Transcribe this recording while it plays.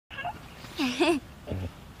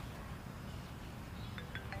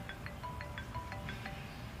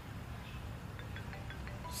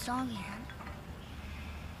萧炎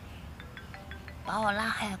把我拉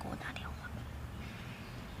黑，给我打电话，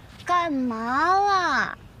干嘛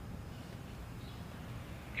啦？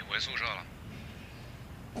你回宿舍了？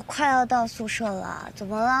我快要到宿舍了，怎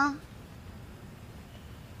么了？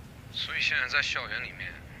所以现在在校园里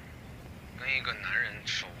面，跟一个男人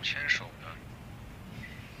手牵手的，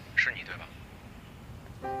是你对吧？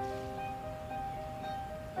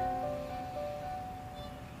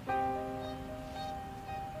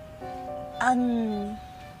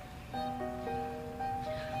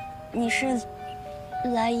你是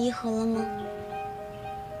来颐和了吗？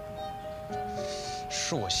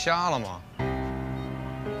是我瞎了吗？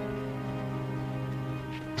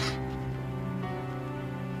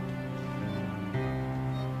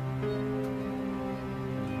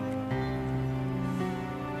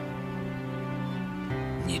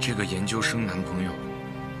你这个研究生男朋友，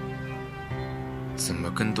怎么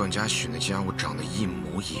跟段嘉许那家伙长得一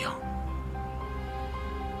模一样？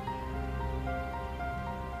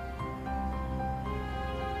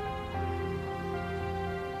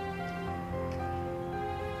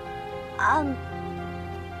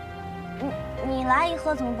你来颐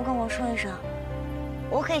和怎么不跟我说一声？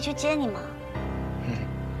我可以去接你吗？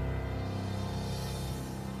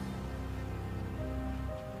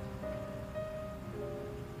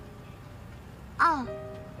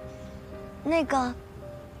那个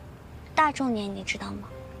大众点你知道吗？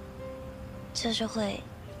就是会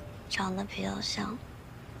长得比较像，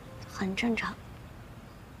很正常。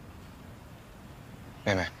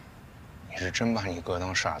妹妹，你是真把你哥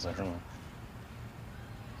当傻子是吗？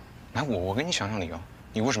来，我给你想想理由，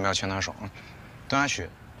你为什么要牵他手啊？段嘉许，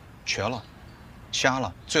瘸了，瞎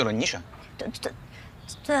了，醉了，你选。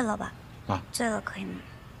醉了吧？啊，醉了可以吗？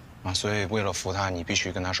啊，所以为了扶他，你必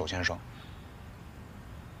须跟他手牵手。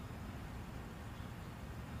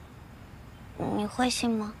你会信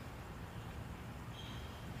吗？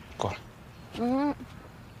过来。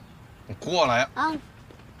你过来呀！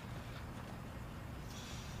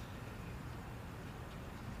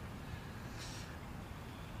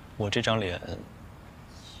我这张脸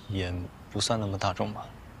也不算那么大众吧。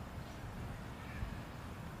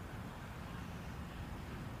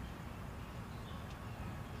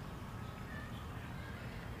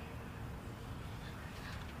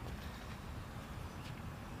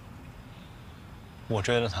我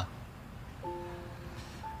追了他。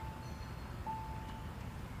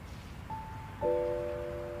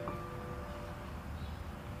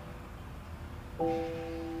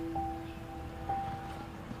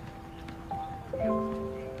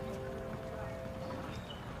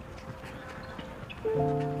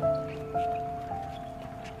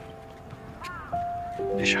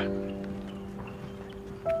没事。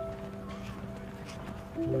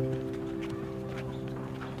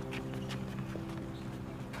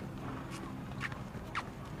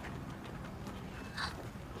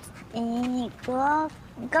你哥，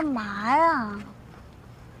你干嘛呀？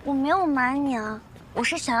我没有瞒你啊，我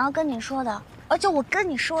是想要跟你说的，而且我跟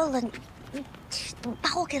你说了，你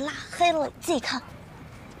把我给拉黑了，自己看。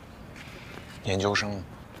研究生，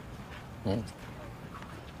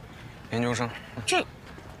研究生。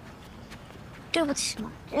对不起嘛，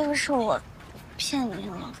这个是我骗你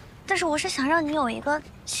了，但是我是想让你有一个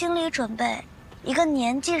心理准备，一个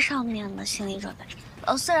年纪上面的心理准备。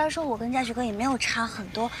虽然说我跟嘉许哥也没有差很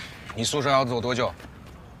多。你宿舍要走多久？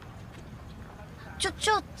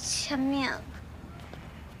就前面。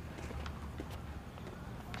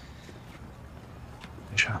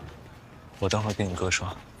没事，我等会儿跟你哥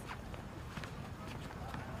说。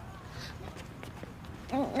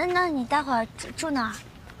那你待会儿住哪儿？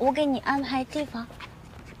我给你安排地方。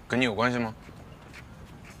跟你有关系吗？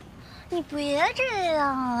你别这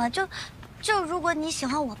样啊！就如果你喜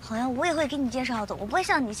欢我朋友，我也会给你介绍的。我不会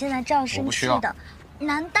像你现在这样生气的。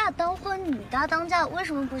男大当婚，女大当嫁，为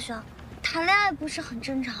什么不需要？谈恋爱不是很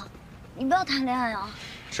正常？你不要谈恋爱啊！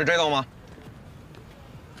是这栋吗？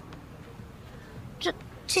这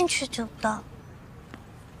进去就到。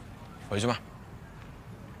回去吧。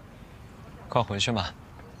快回去吧，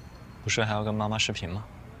不是还要跟妈妈视频吗？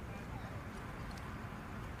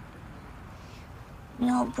你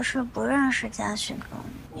又不是不认识嘉许哥，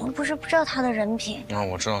你又不是不知道他的人品。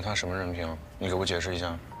我知道他什么人品，你给我解释一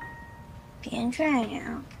下。别这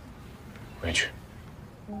样。回去。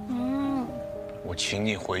我请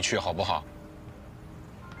你回去好不好？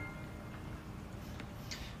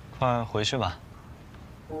快回去吧。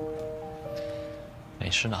没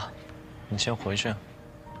事的，你先回去。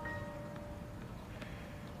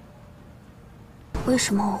为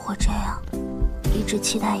什么我会这样？一直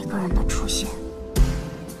期待一个人的出现。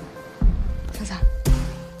子子，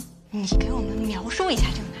你给我们描述一下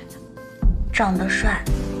这个男长得帅，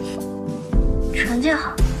成绩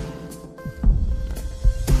好，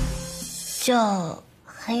就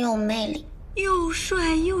很有魅力。又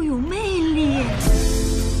帅又有魅力。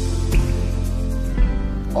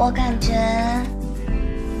我感觉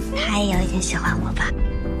他也有一点喜欢我吧。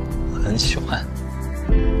很喜欢。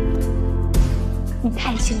你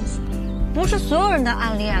太幸福了，不是所有人的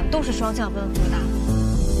暗恋都是双向奔赴的。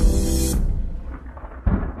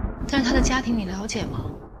但是他的家庭你了解吗？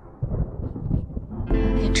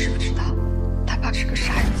你知不知道，他爸是个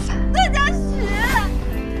杀人犯？段嘉许，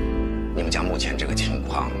你们家目前这个情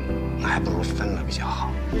况，那还不如分了比较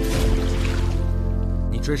好。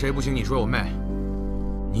你追谁不行，你追我妹，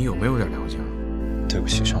你有没有点良心？对不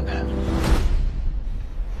起，兄弟。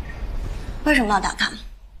为什么要打他？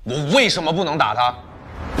我为什么不能打他？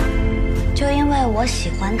就因为我喜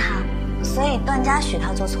欢他，所以段嘉许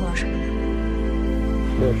他做错了什么呢？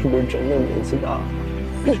我是不是真的年纪大了？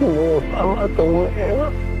为什么我爸妈都没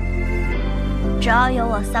了？只要有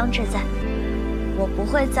我桑稚在，我不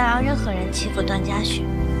会再让任何人欺负段嘉许。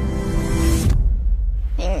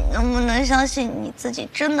你能不能相信你自己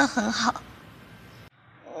真的很好？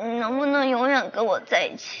你能不能永远跟我在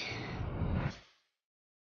一起？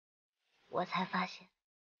我才发现，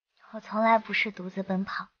我从来不是独自奔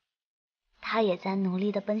跑，他也在努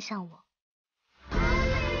力地奔向我。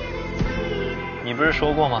你不是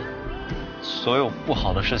说过吗？所有不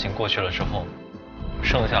好的事情过去了之后，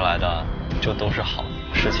剩下来的就都是好的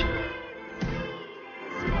事情。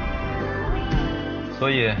所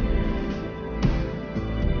以，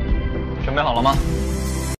准备好了吗？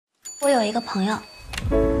我有一个朋友，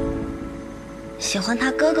喜欢他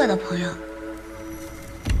哥哥的朋友，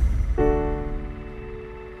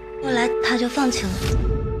后来他就放弃了。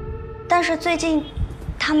但是最近，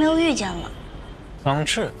他们又遇见了。方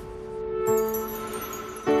志。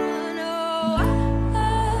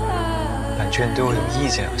感觉你对我有意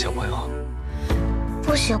见啊，小朋友。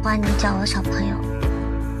不喜欢你叫我小朋友，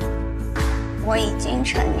我已经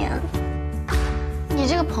成年了。你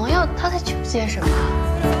这个朋友他在纠结什么？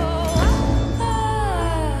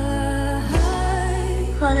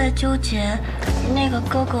他在纠结那个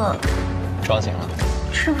哥哥抓紧了，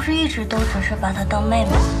是不是一直都只是把她当妹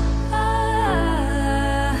妹？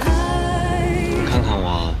你看看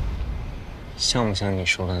我，像不像你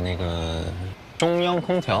说的那个中央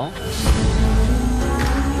空调？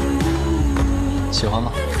喜欢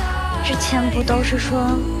吗？之前不都是说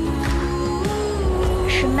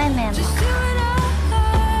是妹妹吗？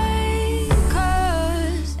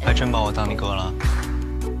还真把我当你哥了。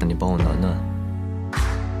那你帮我暖暖。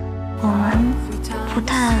我们不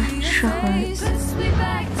太适合。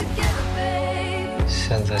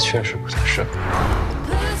现在确实不太适合，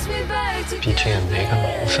毕竟也没个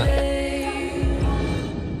名分。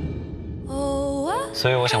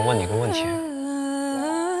所以我想问你个问题：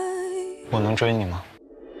我能追你吗？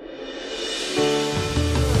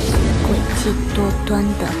诡计多端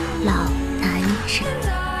的老男人。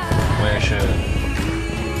我也是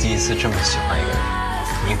第一次这么喜欢一个人，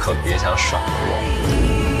你可别想甩了我。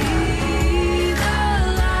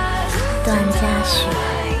段嘉许，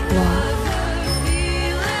我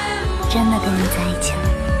真的跟你在一起了。